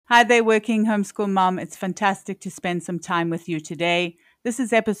Hi there, working homeschool mom. It's fantastic to spend some time with you today. This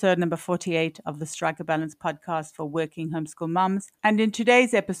is episode number 48 of the Strike a Balance podcast for working homeschool moms. And in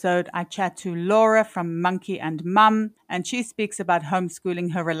today's episode, I chat to Laura from Monkey and Mum, and she speaks about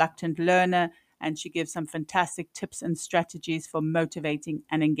homeschooling her reluctant learner, and she gives some fantastic tips and strategies for motivating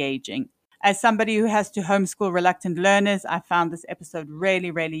and engaging. As somebody who has to homeschool reluctant learners, I found this episode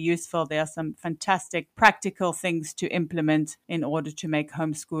really, really useful. There are some fantastic practical things to implement in order to make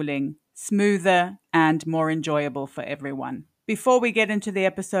homeschooling smoother and more enjoyable for everyone. Before we get into the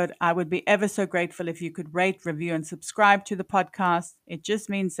episode, I would be ever so grateful if you could rate, review, and subscribe to the podcast. It just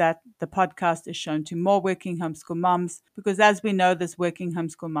means that the podcast is shown to more working homeschool moms, because as we know, this working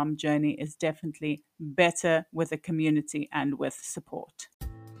homeschool mom journey is definitely better with a community and with support.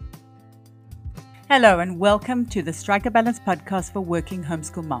 Hello and welcome to the Strike a Balance podcast for working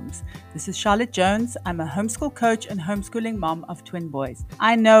homeschool moms. This is Charlotte Jones. I'm a homeschool coach and homeschooling mom of twin boys.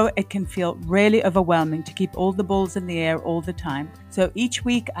 I know it can feel really overwhelming to keep all the balls in the air all the time. So each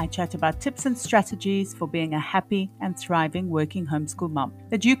week I chat about tips and strategies for being a happy and thriving working homeschool mom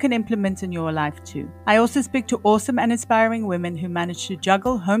that you can implement in your life too. I also speak to awesome and inspiring women who manage to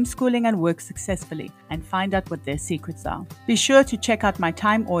juggle homeschooling and work successfully and find out what their secrets are. Be sure to check out my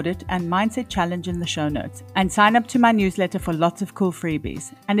time audit and mindset challenge in the show notes and sign up to my newsletter for lots of cool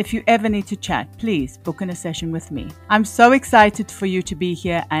freebies. And if you ever need to chat, please book in a session with me. I'm so excited for you to be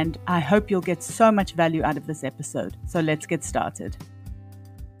here and I hope you'll get so much value out of this episode. So let's get started.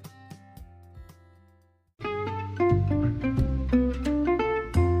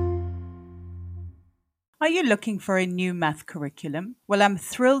 Are you looking for a new math curriculum? Well, I'm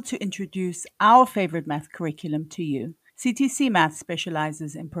thrilled to introduce our favorite math curriculum to you. CTC Math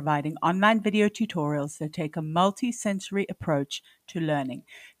specializes in providing online video tutorials that take a multi-sensory approach to learning.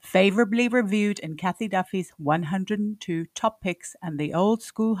 Favorably reviewed in Kathy Duffy's 102 Top Picks and the Old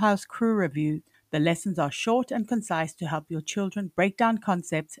Schoolhouse Crew Review, the lessons are short and concise to help your children break down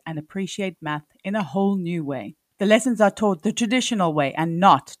concepts and appreciate math in a whole new way. The lessons are taught the traditional way and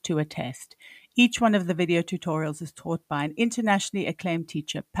not to a test. Each one of the video tutorials is taught by an internationally acclaimed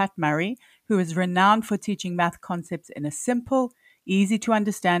teacher, Pat Murray, who is renowned for teaching math concepts in a simple, easy to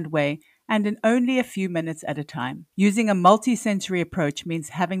understand way and in only a few minutes at a time. Using a multi-sensory approach means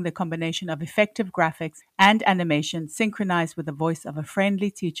having the combination of effective graphics and animation synchronized with the voice of a friendly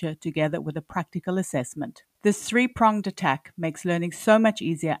teacher together with a practical assessment. This three-pronged attack makes learning so much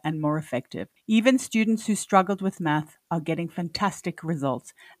easier and more effective. Even students who struggled with math are getting fantastic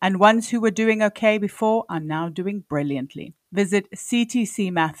results, and ones who were doing okay before are now doing brilliantly. Visit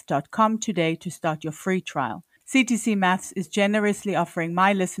ctcmath.com today to start your free trial. CTC Maths is generously offering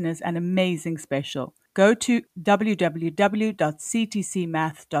my listeners an amazing special. Go to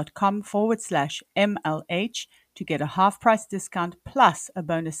www.ctcmath.com/MLH to get a half-price discount plus a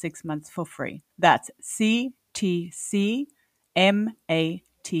bonus 6 months for free. That's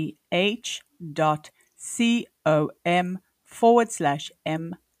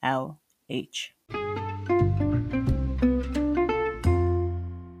ctcmath.com/MLH.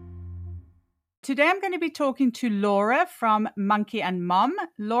 Today I'm going to be talking to Laura from Monkey and Mum.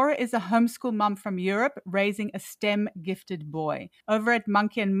 Laura is a homeschool mum from Europe raising a STEM gifted boy. Over at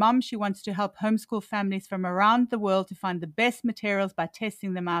Monkey and Mum, she wants to help homeschool families from around the world to find the best materials by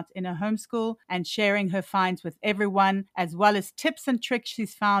testing them out in a homeschool and sharing her finds with everyone, as well as tips and tricks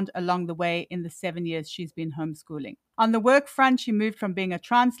she's found along the way in the 7 years she's been homeschooling. On the work front, she moved from being a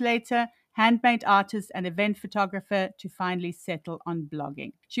translator, handmade artist and event photographer to finally settle on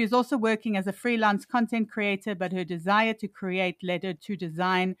blogging. She is also working as a freelance content creator, but her desire to create led her to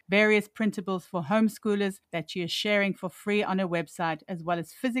design various printables for homeschoolers that she is sharing for free on her website, as well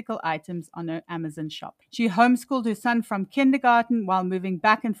as physical items on her Amazon shop. She homeschooled her son from kindergarten while moving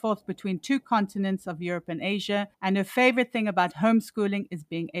back and forth between two continents of Europe and Asia, and her favorite thing about homeschooling is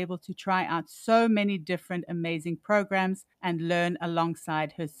being able to try out so many different amazing programs and learn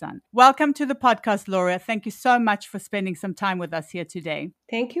alongside her son. Welcome to the podcast, Laura. Thank you so much for spending some time with us here today.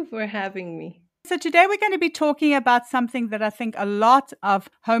 Thank you for having me. So today we're going to be talking about something that I think a lot of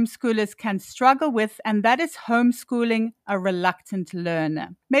homeschoolers can struggle with, and that is homeschooling a reluctant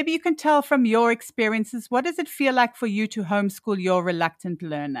learner. Maybe you can tell from your experiences, what does it feel like for you to homeschool your reluctant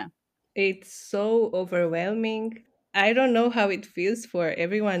learner? It's so overwhelming. I don't know how it feels for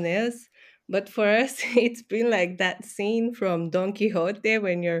everyone else, but for us, it's been like that scene from Don Quixote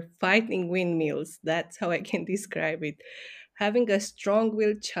when you're fighting windmills. That's how I can describe it. Having a strong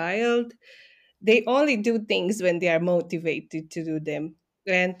willed child, they only do things when they are motivated to do them.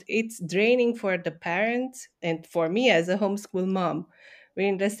 And it's draining for the parents and for me as a homeschool mom. We're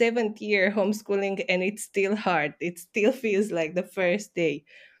in the seventh year homeschooling and it's still hard. It still feels like the first day.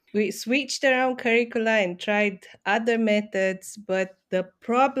 We switched around curricula and tried other methods, but the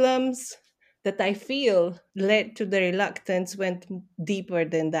problems that I feel led to the reluctance went deeper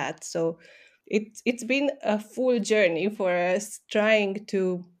than that. So it's been a full journey for us trying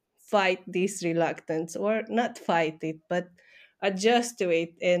to fight this reluctance, or not fight it, but adjust to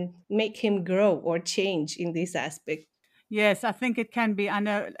it and make him grow or change in this aspect. Yes, I think it can be. I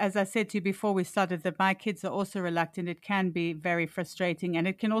know, as I said to you before we started, that my kids are also reluctant. It can be very frustrating and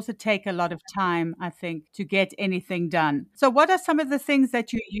it can also take a lot of time, I think, to get anything done. So what are some of the things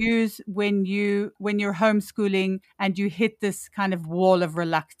that you use when you're homeschooling and you hit this kind of wall of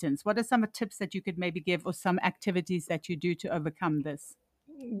reluctance? What are some of tips that you could maybe give or some activities that you do to overcome this?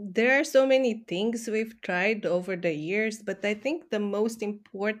 There are so many things we've tried over the years, but I think the most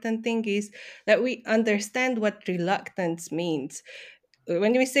important thing is that we understand what reluctance means.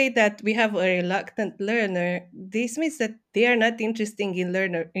 When we say that we have a reluctant learner, this means that they are not interested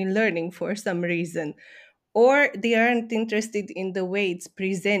in learning for some reason, or they aren't interested in the way it's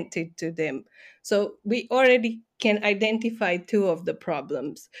presented to them. So we already can identify two of the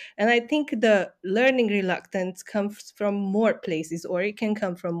problems. And I think the learning reluctance comes from more places, or it can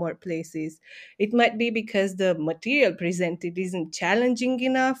come from more places. It might be because the material presented isn't challenging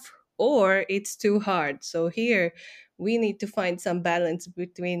enough, or it's too hard. So here we need to find some balance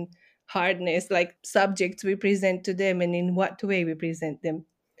between hardness, like subjects we present to them, and in what way we present them.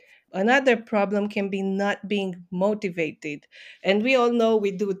 Another problem can be not being motivated. And we all know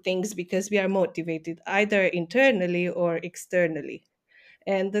we do things because we are motivated, either internally or externally.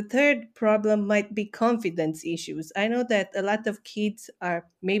 And the third problem might be confidence issues. I know that a lot of kids are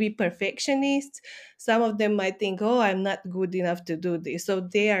maybe perfectionists. Some of them might think, "Oh, I'm not good enough to do this." So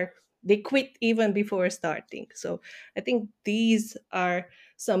they quit even before starting. So I think these are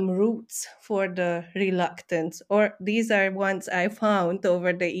some roots for the reluctance, or these are ones I found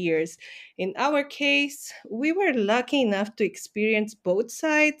over the years. In our case, we were lucky enough to experience both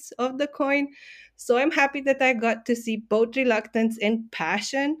sides of the coin, so I'm happy that I got to see both reluctance and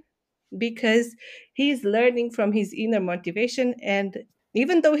passion, because he's learning from his inner motivation. And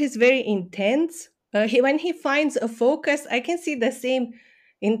even though he's very intense, when he finds a focus, I can see the same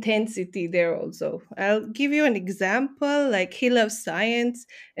intensity there also. I'll give you an example. Like, he loves science,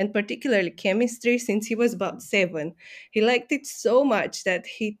 and particularly chemistry, since he was about 7. He liked it so much that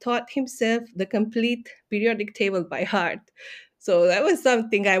he taught himself the complete periodic table by heart. So that was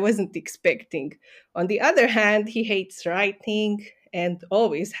something I wasn't expecting. On the other hand, he hates writing and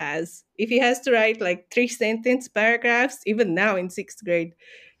always has. If he has to write like 3 sentence paragraphs, even now in 6th grade,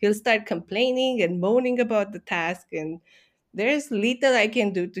 he'll start complaining and moaning about the task, and there's little I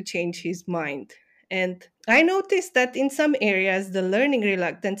can do to change his mind. And I noticed that in some areas, the learning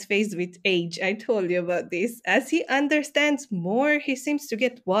reluctance fades with age. I told you about this. As he understands more, he seems to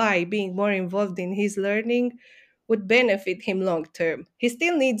get why being more involved in his learning would benefit him long term. He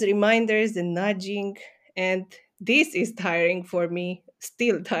still needs reminders and nudging, and this is tiring for me,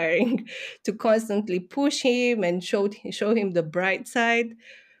 still tiring, to constantly push him and show him the bright side.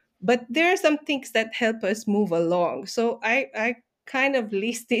 But there are some things that help us move along. So I kind of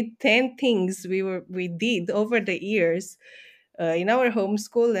listed 10 things we did over the years in our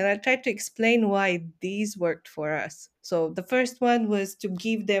homeschool, and I tried to explain why these worked for us. So the first one was to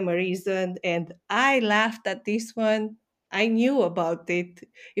give them a reason, and I laughed at this one. I knew about it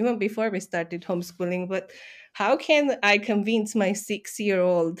even before we started homeschooling, but how can I convince my 6 year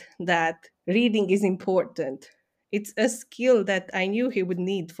old that reading is important? It's a skill that I knew he would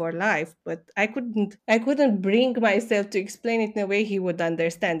need for life, but I couldn't bring myself to explain it in a way he would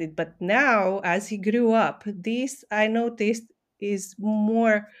understand it. But now, as he grew up, this I noticed is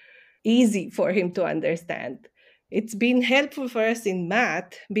more easy for him to understand. It's been helpful for us in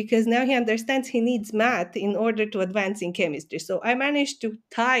math because now he understands he needs math in order to advance in chemistry. So I managed to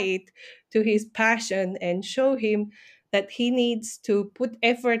tie it to his passion and show him that he needs to put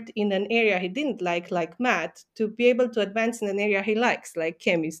effort in an area he didn't like math, to be able to advance in an area he likes, like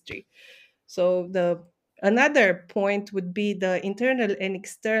chemistry. So the another point would be the internal and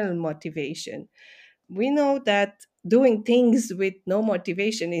external motivation. We know that doing things with no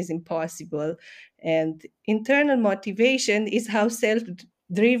motivation is impossible, and internal motivation is how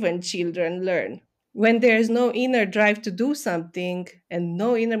self-driven children learn. When there's no inner drive to do something and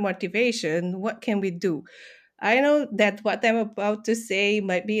no inner motivation, what can we do? I know that what I'm about to say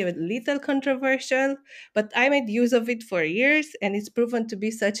might be a little controversial, but I made use of it for years, and it's proven to be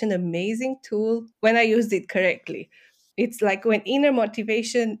such an amazing tool when I used it correctly. It's like when inner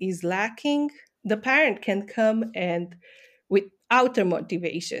motivation is lacking, the parent can come and with outer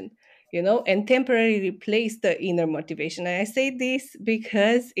motivation. and temporarily replace the inner motivation. And I say this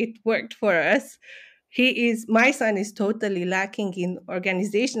because it worked for us. My son is totally lacking in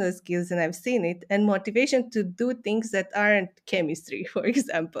organizational skills, and I've seen it, and motivation to do things that aren't chemistry, for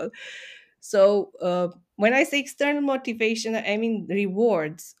example. So when I say external motivation, I mean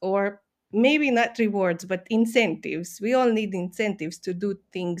rewards, or maybe not rewards, but incentives. We all need incentives to do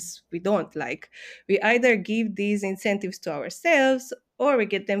things we don't like. We either give these incentives to ourselves or we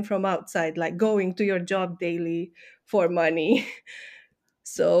get them from outside, like going to your job daily for money.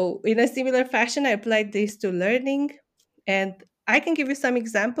 So, in a similar fashion, I applied this to learning, and I can give you some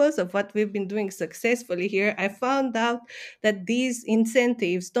examples of what we've been doing successfully here. I found out that these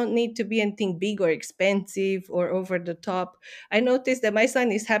incentives don't need to be anything big or expensive or over the top. I noticed that my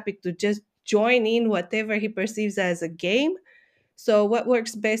son is happy to just join in whatever he perceives as a game. So what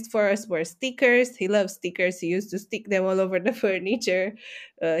works best for us were stickers. He loves stickers. He used to stick them all over the furniture.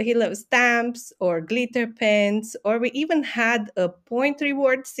 He loves stamps or glitter pens. Or we even had a point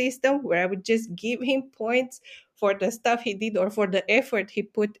reward system where I would just give him points for the stuff he did or for the effort he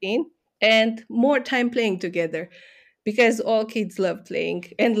put in, and more time playing together, because all kids love playing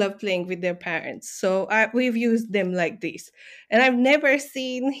and love playing with their parents. So we've used them like this. And I've never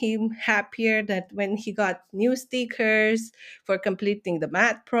seen him happier that when he got new stickers for completing the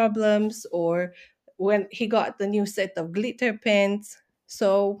math problems, or when he got the new set of glitter pens.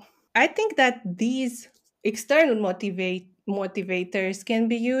 So I think that these external motivators can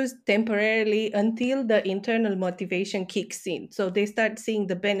be used temporarily until the internal motivation kicks in. So they start seeing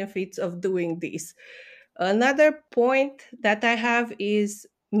the benefits of doing this. Another point that I have is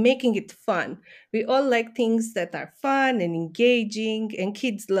making it fun. We all like things that are fun and engaging, and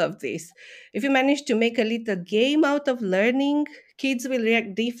kids love this. If you manage to make a little game out of learning, kids will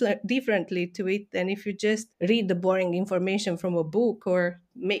react differently to it than if you just read the boring information from a book or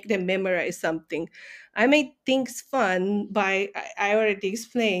make them memorize something. I made things fun by, I already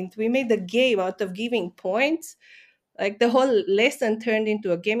explained, we made a game out of giving points. Like the whole lesson turned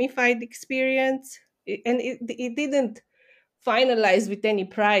into a gamified experience. And it didn't finalize with any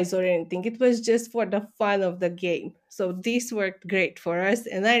prize or anything. It was just for the fun of the game. So this worked great for us.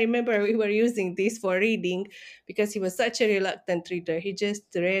 And I remember we were using this for reading because he was such a reluctant reader. He just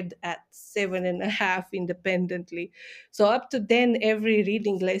read at 7.5 independently. So up to then, every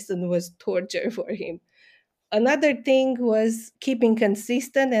reading lesson was torture for him. Another thing was keeping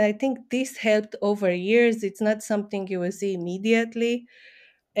consistent, and I think this helped over years. It's not something you will see immediately.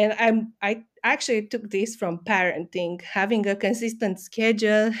 And I actually took this from parenting. Having a consistent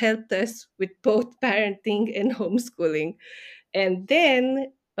schedule helped us with both parenting and homeschooling. And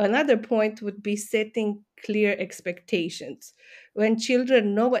then another point would be setting clear expectations. When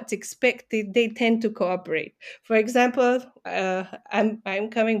children know what's expected, they tend to cooperate. For example, I'm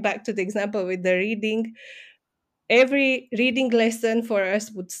coming back to the example with the reading. Every reading lesson for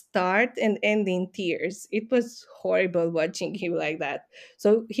us would start and end in tears. It was horrible watching him like that.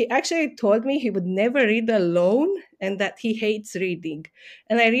 So he actually told me he would never read alone and that he hates reading.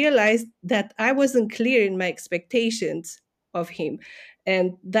 And I realized that I wasn't clear in my expectations of him,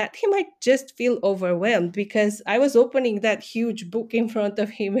 and that he might just feel overwhelmed because I was opening that huge book in front of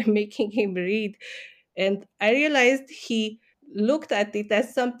him and making him read. And I realized he looked at it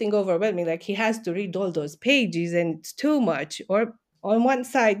as something overwhelming, like he has to read all those pages and it's too much. Or on one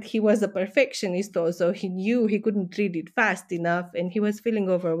side, he was a perfectionist also. He knew he couldn't read it fast enough and he was feeling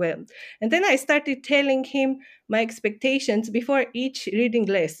overwhelmed. And then I started telling him my expectations before each reading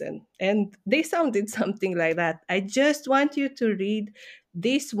lesson. And they sounded something like that. I just want you to read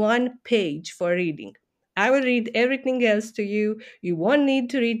this one page for reading. I will read everything else to you. You won't need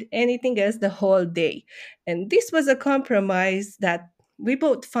to read anything else the whole day. And this was a compromise that we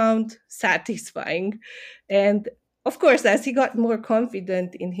both found satisfying. And of course, as he got more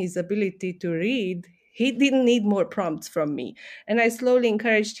confident in his ability to read, he didn't need more prompts from me. And I slowly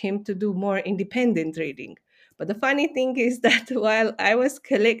encouraged him to do more independent reading. But the funny thing is that while I was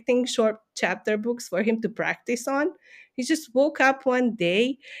collecting short chapter books for him to practice on, he just woke up one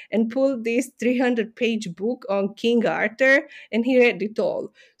day and pulled this 300-page book on King Arthur, and he read it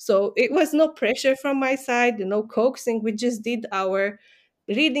all. So it was no pressure from my side, no coaxing. We just did our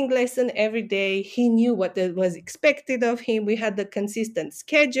reading lesson every day. He knew what was expected of him. We had a consistent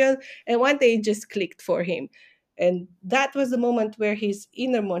schedule, and one day it just clicked for him. And that was the moment where his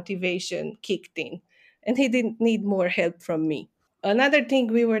inner motivation kicked in, and he didn't need more help from me. Another thing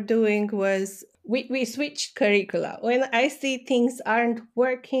we were doing was we switched curricula. When I see things aren't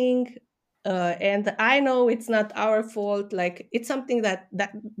working, And I know it's not our fault. Like, it's something that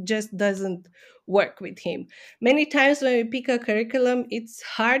just doesn't work with him. Many times when we pick a curriculum, it's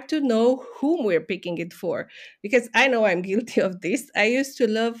hard to know whom we're picking it for, because I know I'm guilty of this. I used to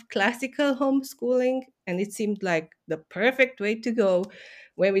love classical homeschooling, and it seemed like the perfect way to go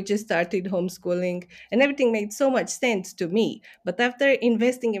when we just started homeschooling, and everything made so much sense to me. But after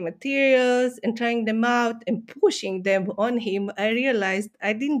investing in materials and trying them out and pushing them on him, I realized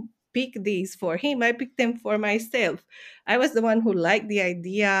I didn't pick these for him. I picked them for myself. I was the one who liked the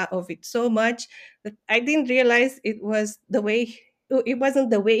idea of it so much that I didn't realize it wasn't the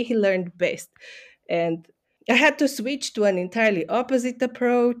way he learned best. And I had to switch to an entirely opposite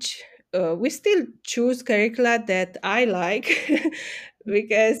approach. We still choose curricula that I like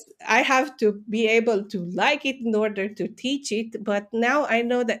because I have to be able to like it in order to teach it. But now I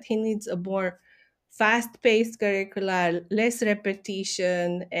know that he needs a more fast-paced curricula, less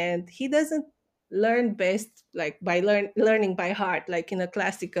repetition, and he doesn't learn best like by learning by heart, like in a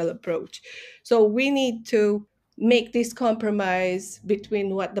classical approach. So we need to make this compromise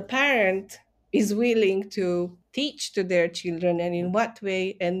between what the parent is willing to teach to their children and in what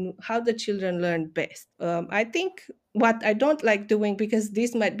way, and how the children learn best. I think what I don't like doing, because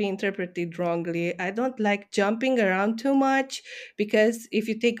this might be interpreted wrongly, I don't like jumping around too much, because if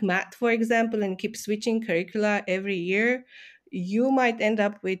you take math, for example, and keep switching curricula every year, you might end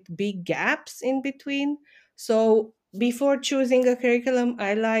up with big gaps in between. So before choosing a curriculum,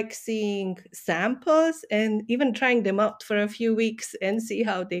 I like seeing samples and even trying them out for a few weeks and see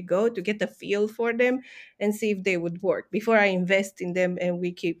how they go, to get a feel for them and see if they would work before I invest in them and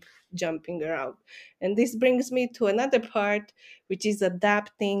we keep jumping around. And this brings me to another part, which is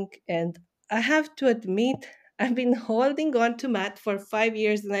adapting. And I have to admit, I've been holding on to math for 5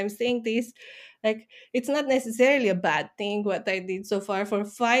 years, and I'm saying this like it's not necessarily a bad thing what I did so far. For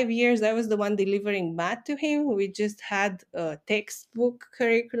 5 years, I was the one delivering math to him. We just had a textbook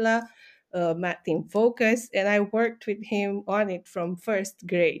curricula, math in focus, and I worked with him on it from first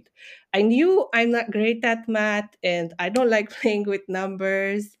grade. I knew I'm not great at math and I don't like playing with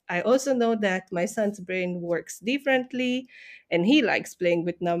numbers. I also know that my son's brain works differently and he likes playing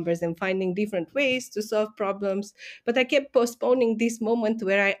with numbers and finding different ways to solve problems. But I kept postponing this moment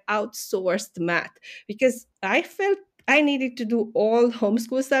where I outsourced math because I felt I needed to do all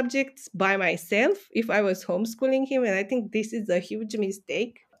homeschool subjects by myself if I was homeschooling him. And I think this is a huge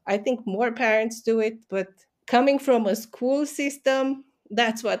mistake. I think more parents do it, but coming from a school system,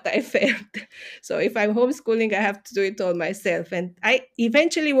 that's what I felt. So if I'm homeschooling, I have to do it all myself. And I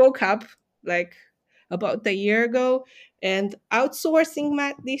eventually woke up like about a year ago, and outsourcing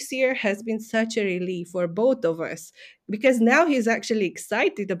math this year has been such a relief for both of us, because now he's actually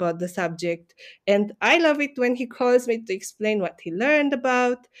excited about the subject. And I love it when he calls me to explain what he learned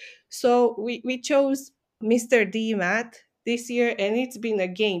about. So we chose Mr. D Math this year, and it's been a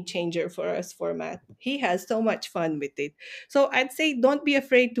game changer for us for math. He has so much fun with it. So I'd say don't be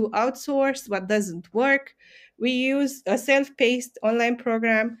afraid to outsource what doesn't work. We use a self-paced online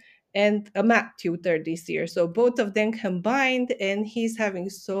program and a math tutor this year. So both of them combined, and he's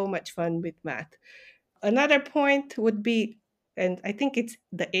having so much fun with math. Another point would be, and I think it's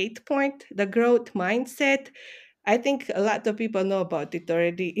the eighth point, the growth mindset. I think a lot of people know about it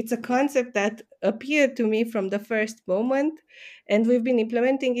already. It's a concept that appeared to me from the first moment, and we've been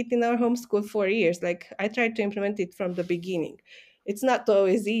implementing it in our homeschool for years. Like, I tried to implement it from the beginning. It's not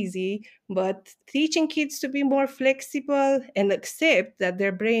always easy, but teaching kids to be more flexible and accept that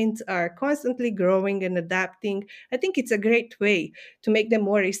their brains are constantly growing and adapting, I think it's a great way to make them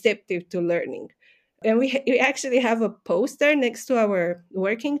more receptive to learning. And we actually have a poster next to our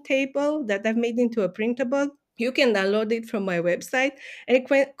working table that I've made into a printable. You can download it from my website, and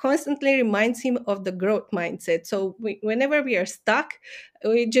it constantly reminds him of the growth mindset. So whenever we are stuck,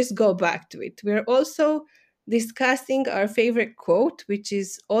 we just go back to it. We're also discussing our favorite quote, which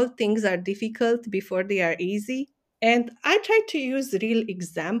is all things are difficult before they are easy. And I try to use real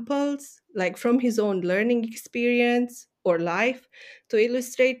examples, like from his own learning experience or life, to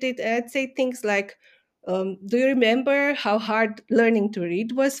illustrate it. And I'd say things like, do you remember how hard learning to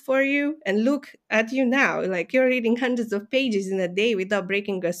read was for you? And look at you now, like you're reading hundreds of pages in a day without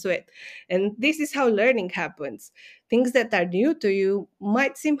breaking a sweat. And this is how learning happens. Things that are new to you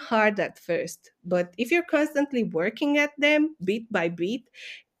might seem hard at first, but if you're constantly working at them bit by bit,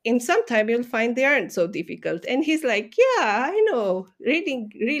 in some time you'll find they aren't so difficult. And he's like, yeah, I know,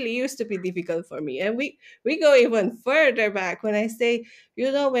 reading really used to be difficult for me. And we go even further back when I say,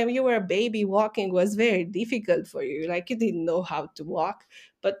 when you were a baby, walking was very difficult for you, like you didn't know how to walk.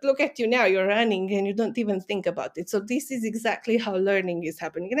 But look at you now, you're running and you don't even think about it. So this is exactly how learning is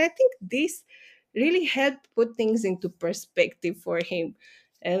happening. And I think this really helped put things into perspective for him.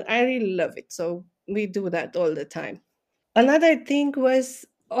 And I really love it. So we do that all the time. Another thing was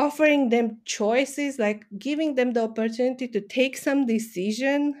offering them choices, like giving them the opportunity to take some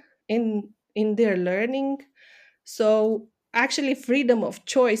decision in their learning. So, actually, freedom of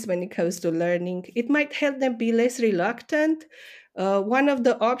choice when it comes to learning, it might help them be less reluctant. One of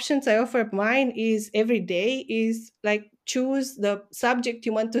the options I offer mine is every day is like choose the subject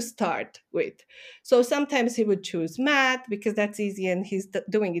you want to start with. So sometimes he would choose math because that's easy and he's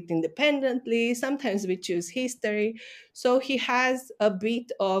doing it independently. Sometimes we choose history. So he has a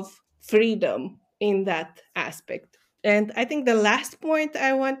bit of freedom in that aspect. And I think the last point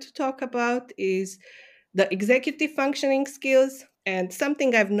I want to talk about is the executive functioning skills. And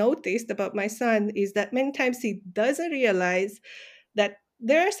something I've noticed about my son is that many times he doesn't realize that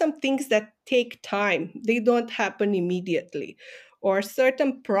there are some things that take time, they don't happen immediately, or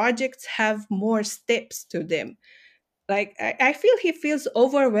certain projects have more steps to them. Like, I feel he feels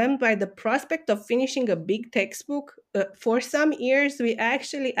overwhelmed by the prospect of finishing a big textbook. For some years, I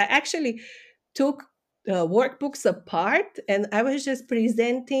actually took workbooks apart and I was just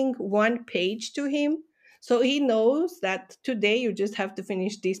presenting one page to him. So he knows that today you just have to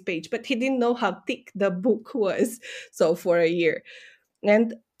finish this page, but he didn't know how thick the book was. So for a year.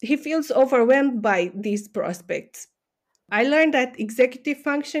 And he feels overwhelmed by these prospects. I learned that executive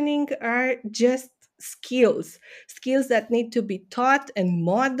functioning are just skills that need to be taught and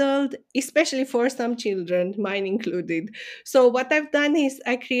modeled, especially for some children, mine included. So, what I've done is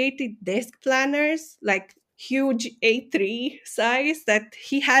I created desk planners, like huge A3 size that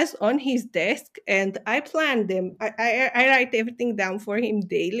he has on his desk, and I plan them. I write everything down for him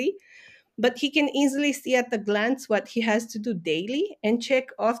daily, but he can easily see at a glance what he has to do daily and check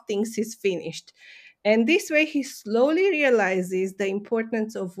off things he's finished. And this way, he slowly realizes the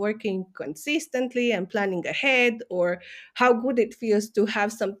importance of working consistently and planning ahead, or how good it feels to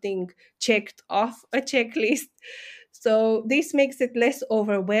have something checked off a checklist. So, this makes it less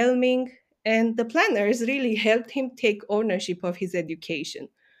overwhelming. And the planners really helped him take ownership of his education.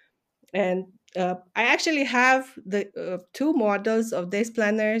 And I actually have the two models of these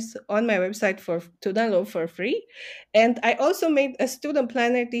planners on my website for to download for free. And I also made a student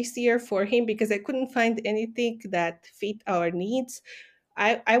planner this year for him because I couldn't find anything that fit our needs.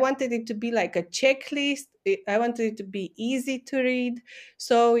 I wanted it to be like a checklist. I wanted it to be easy to read.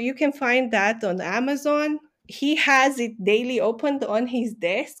 So you can find that on Amazon. He has it daily opened on his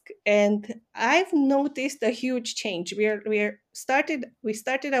desk, and I've noticed a huge change. We started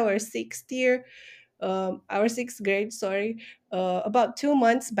our sixth grade, sorry, about 2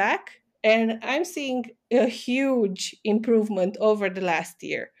 months back, and I'm seeing a huge improvement over the last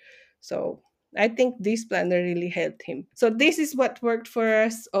year. So I think this planner really helped him. So this is what worked for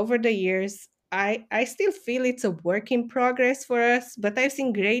us over the years. I still feel it's a work in progress for us, but I've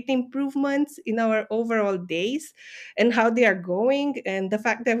seen great improvements in our overall days and how they are going, and the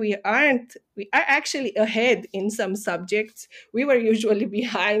fact that we are actually ahead in some subjects. We were usually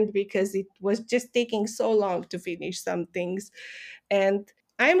behind because it was just taking so long to finish some things. And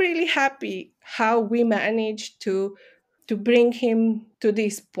I'm really happy how we managed to bring him to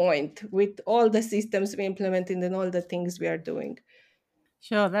this point with all the systems we implemented and all the things we are doing.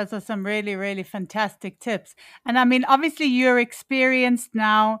 Sure, those are some really, really fantastic tips. And I mean, obviously, you're experienced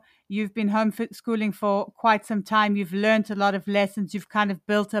now. You've been homeschooling for quite some time. You've learned a lot of lessons. You've kind of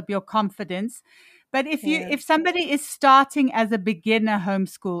built up your confidence. But Yeah. if somebody is starting as a beginner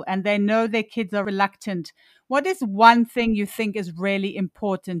homeschool and they know their kids are reluctant, what is one thing you think is really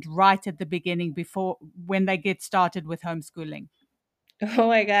important right at the beginning before when they get started with homeschooling? Oh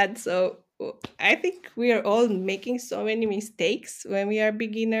my God. So I think we are all making so many mistakes when we are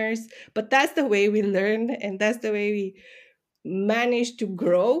beginners, but that's the way we learn and that's the way we manage to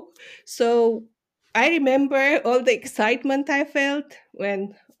grow. So I remember all the excitement I felt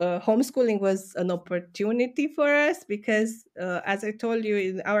when homeschooling was an opportunity for us because, as I told you,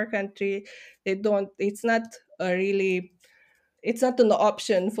 in our country, it's not a really it's not an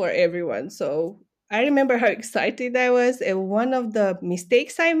option for everyone. So I remember how excited I was. And one of the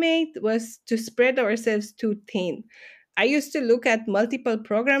mistakes I made was to spread ourselves too thin. I used to look at multiple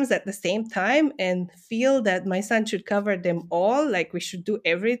programs at the same time and feel that my son should cover them all, like we should do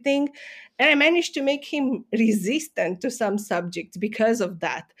everything. And I managed to make him resistant to some subjects because of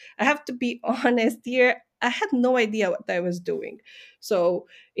that. I have to be honest here. I had no idea what I was doing. So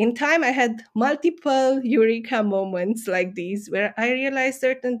in time, I had multiple eureka moments like these where I realized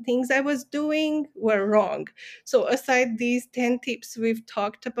certain things I was doing were wrong. So aside these 10 tips we've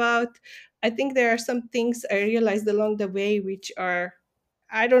talked about, I think there are some things I realized along the way which are,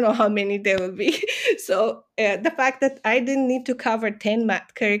 I don't know how many there will be. So the fact that I didn't need to cover 10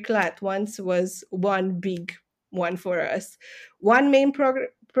 math curricula at once was one big one for us. One main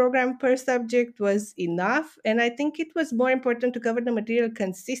program per subject was enough. And I think it was more important to cover the material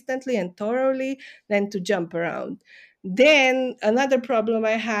consistently and thoroughly than to jump around. Then another problem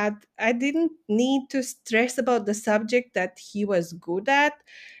I had, I didn't need to stress about the subject that he was good at.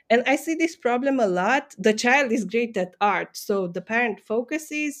 And I see this problem a lot. The child is great at art, so the parent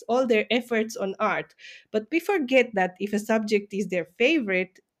focuses all their efforts on art. But we forget that if a subject is their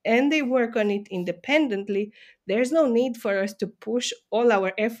favorite and they work on it independently, there's no need for us to push all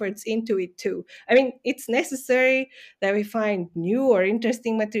our efforts into it too. I mean, it's necessary that we find new or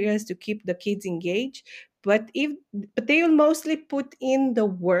interesting materials to keep the kids engaged, but they will mostly put in the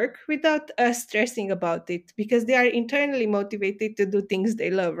work without us stressing about it because they are internally motivated to do things they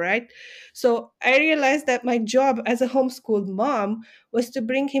love, right? So I realized that my job as a homeschooled mom was to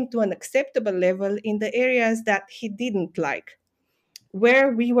bring him to an acceptable level in the areas that he didn't like, where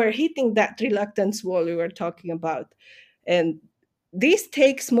we were hitting that reluctance wall we were talking about. And this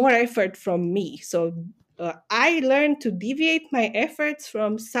takes more effort from me. So I learned to deviate my efforts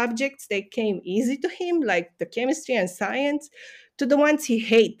from subjects that came easy to him, like the chemistry and science, to the ones he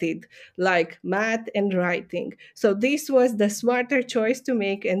hated, like math and writing. So this was the smarter choice to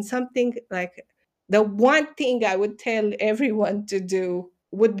make, and something like the one thing I would tell everyone to do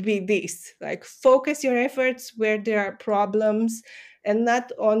would be this, like focus your efforts where there are problems and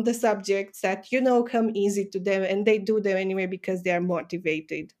not on the subjects that come easy to them and they do them anyway because they are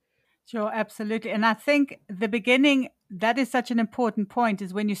motivated. Sure, absolutely. And I think the beginning, that is such an important point,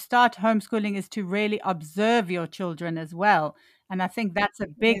 is when you start homeschooling, is to really observe your children as well. And I think that's a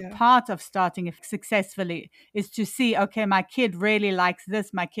big Yeah, part of starting if successfully, is to see, okay, my kid really likes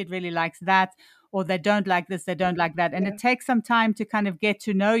this, my kid really likes that, or they don't like this, they don't like that. And it yeah. takes some time to kind of get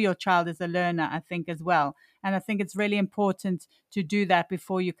to know your child as a learner, I think, as well. And I think it's really important to do that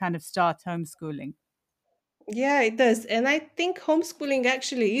before you kind of start homeschooling. Yeah, it does. And I think homeschooling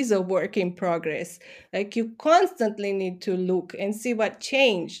actually is a work in progress. Like you constantly need to look and see what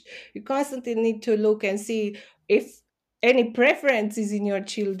changed. You constantly need to look and see if any preferences in your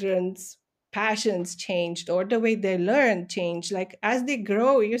children's passions changed or the way they learn changed. Like as they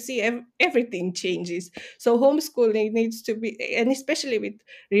grow, you see everything changes. So homeschooling needs to be, and especially with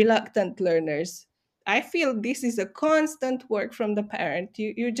reluctant learners. I feel this is a constant work from the parent.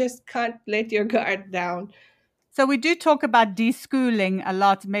 You just can't let your guard down. So we do talk about deschooling a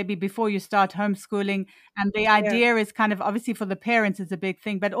lot, maybe before you start homeschooling. And the Yeah. idea is kind of obviously for the parents is a big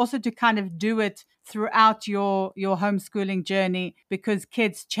thing, but also to kind of do it throughout your homeschooling journey because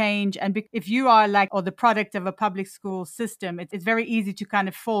kids change. And if you are like or the product of a public school system, it's very easy to kind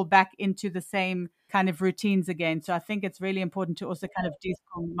of fall back into the same kind of routines again. So I think it's really important to also kind of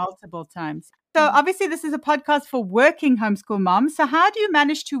deschool multiple times. So obviously this is a podcast for working homeschool moms. So how do you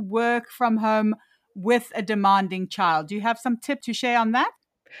manage to work from home with a demanding child? Do you have some tip to share on that?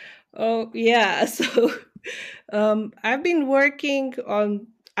 Oh, yeah. So, I've been working on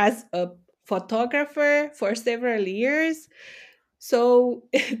as a photographer for several years. So,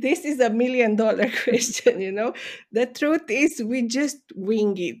 this is a $1 million question. The truth is, we just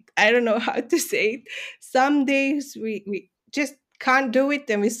wing it. I don't know how to say it. Some days we just can't do it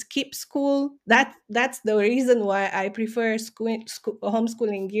and we skip school. That's the reason why I prefer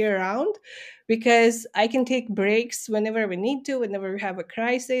homeschooling year round, because I can take breaks whenever we need to, whenever we have a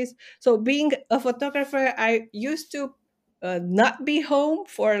crisis. So being a photographer, I used to not be home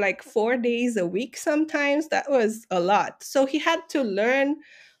for like 4 days a week sometimes. That was a lot. So he had to learn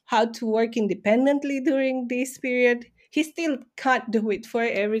how to work independently during this period. He still can't do it for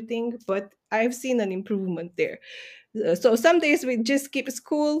everything, but I've seen an improvement there. So some days we just skip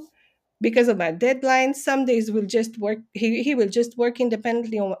school because of our deadlines. Some days we'll just work. He will just work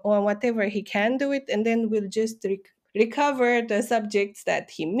independently on whatever he can do it, and then we'll just recover the subjects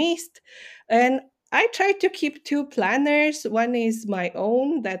that he missed. And I try to keep two planners. One is my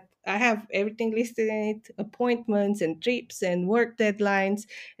own that I have everything listed in it, appointments and trips and work deadlines.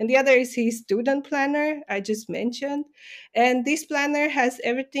 And the other is his student planner I just mentioned. And this planner has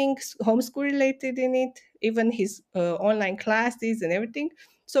everything homeschool related in it, even his online classes and everything.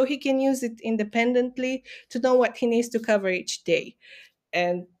 So he can use it independently to know what he needs to cover each day.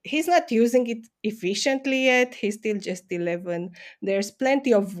 and he's not using it efficiently yet. He's still just 11. There's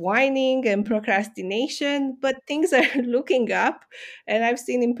plenty of whining and procrastination, but things are looking up, and I've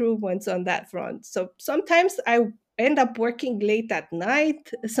seen improvements on that front. So sometimes I end up working late at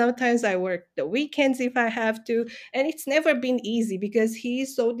night. Sometimes I work the weekends if I have to, and it's never been easy because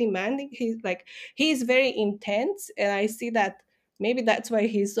he's so demanding. He's very intense, and I see that maybe that's why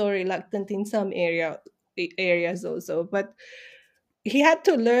he's so reluctant in some areas also. But he had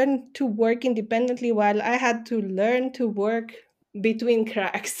to learn to work independently while I had to learn to work between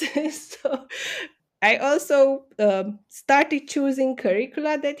cracks. So I also started choosing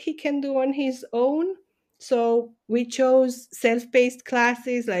curricula that he can do on his own. So we chose self-paced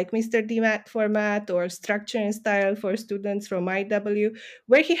classes like Mr. DMAT format or structure and style for students from IW,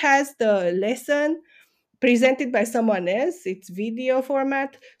 where he has the lesson presented by someone else. It's video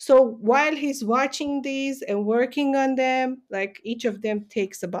format. So while he's watching these and working on them, like each of them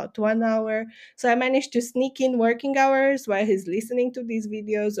takes about 1 hour. So I managed to sneak in working hours while he's listening to these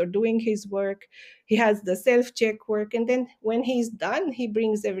videos or doing his work. He has the self check work. And then when he's done, he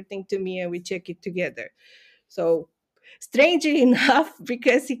brings everything to me and we check it together. So strangely enough,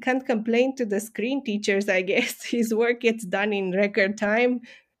 because he can't complain to the screen teachers, I guess his work gets done in record time.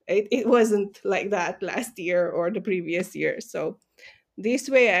 It wasn't like that last year or the previous year. So this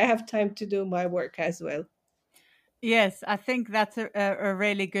way I have time to do my work as well. Yes, I think that's a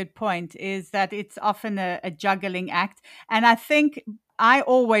really good point, is that it's often a juggling act. And I think I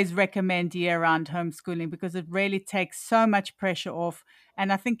always recommend year-round homeschooling because it really takes so much pressure off.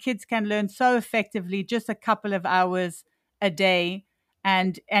 And I think kids can learn so effectively just a couple of hours a day.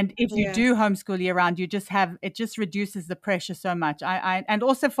 And if you Yeah. do homeschool year round, you just have it just reduces the pressure so much. I and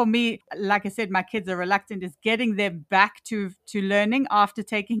also for me, like I said, my kids are reluctant. Is getting them back to learning after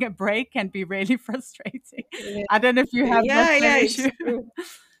taking a break can be really frustrating. Yeah, I don't know if you have that yeah, same yeah, it's issue. true.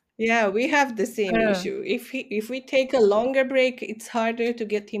 Yeah, we have the same Uh, issue. If we take a longer break, it's harder to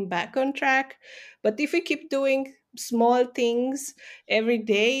get him back on track. But if we keep doing small things every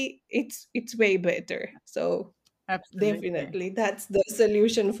day, it's way better. So Absolutely. definitely, that's the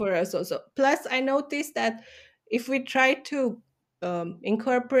solution for us also. Plus, I noticed that if we try to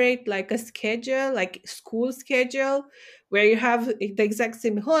incorporate like a schedule, like school schedule, where you have the exact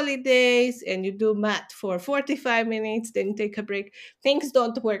same holidays and you do math for 45 minutes, then you take a break, things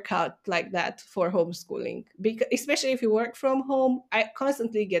don't work out like that for homeschooling. Because especially if you work from home, I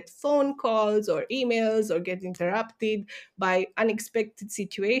constantly get phone calls or emails or get interrupted by unexpected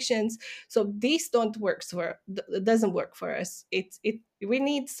situations. So these don't work for doesn't work for us. It we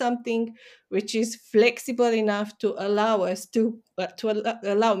need something which is flexible enough to allow us to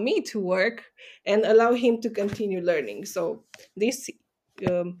allow me to work and allow him to continue learning. So this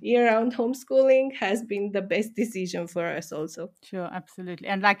year-round homeschooling has been the best decision for us also. Sure, absolutely.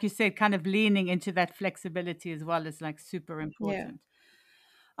 And like you said, kind of leaning into that flexibility as well is like super Yeah. important.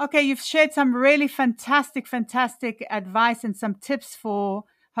 Okay, you've shared some really fantastic advice and some tips for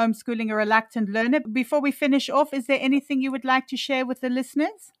homeschooling a reluctant learner. Before we finish off, is there anything you would like to share with the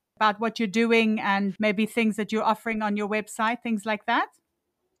listeners about what you're doing and maybe things that you're offering on your website, things like that?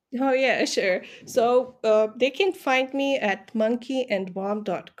 Oh, yeah, sure. So they can find me at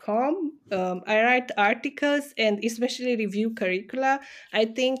monkeyandmom.com. I write articles and especially review curricula. I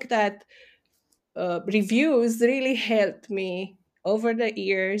think that reviews really helped me over the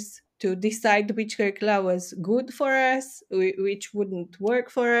years to decide which curricula was good for us, which wouldn't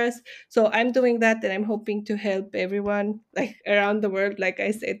work for us. So I'm doing that, and I'm hoping to help everyone like around the world, like I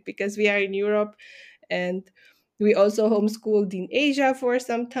said, because we are in Europe, and we also homeschooled in Asia for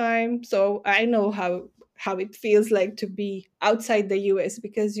some time. So I know how it feels like to be outside the US,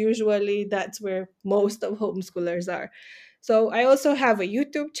 because usually that's where most of homeschoolers are. So I also have a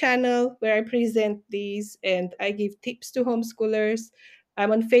YouTube channel where I present these and I give tips to homeschoolers.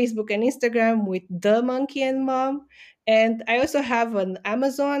 I'm on Facebook and Instagram with The Monkey and Mom. And I also have an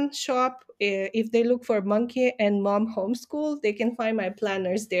Amazon shop. If they look for Monkey and Mom Homeschool, they can find my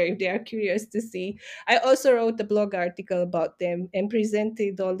planners there if they are curious to see. I also wrote a blog article about them and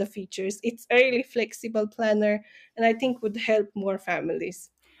presented all the features. It's a really flexible planner and I think would help more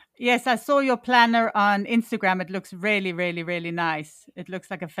families. Yes, I saw your planner on Instagram. It looks really nice. It looks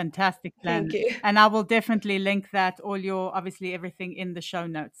like a fantastic Thank planner. you. And I will definitely link that, all your, obviously, everything in the show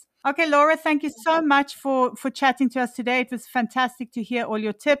notes. Okay, Laura, thank you so much for chatting to us today. It was fantastic to hear all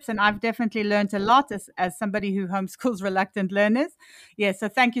your tips, and I've definitely learned a lot as somebody who homeschools reluctant learners. Yeah, so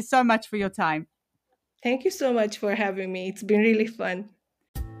thank you so much for your time. Thank you so much for having me. It's been really fun.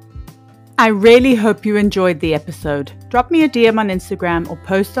 I really hope you enjoyed the episode. Drop me a DM on Instagram or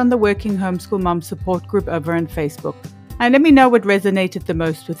post on the Working Homeschool Mom support group over on Facebook. And let me know what resonated the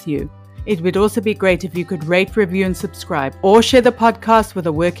most with you. It would also be great if you could rate, review, and subscribe, or share the podcast with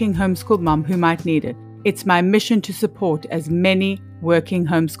a working homeschool mom who might need it. It's my mission to support as many working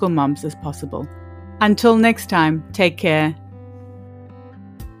homeschool moms as possible. Until next time, take care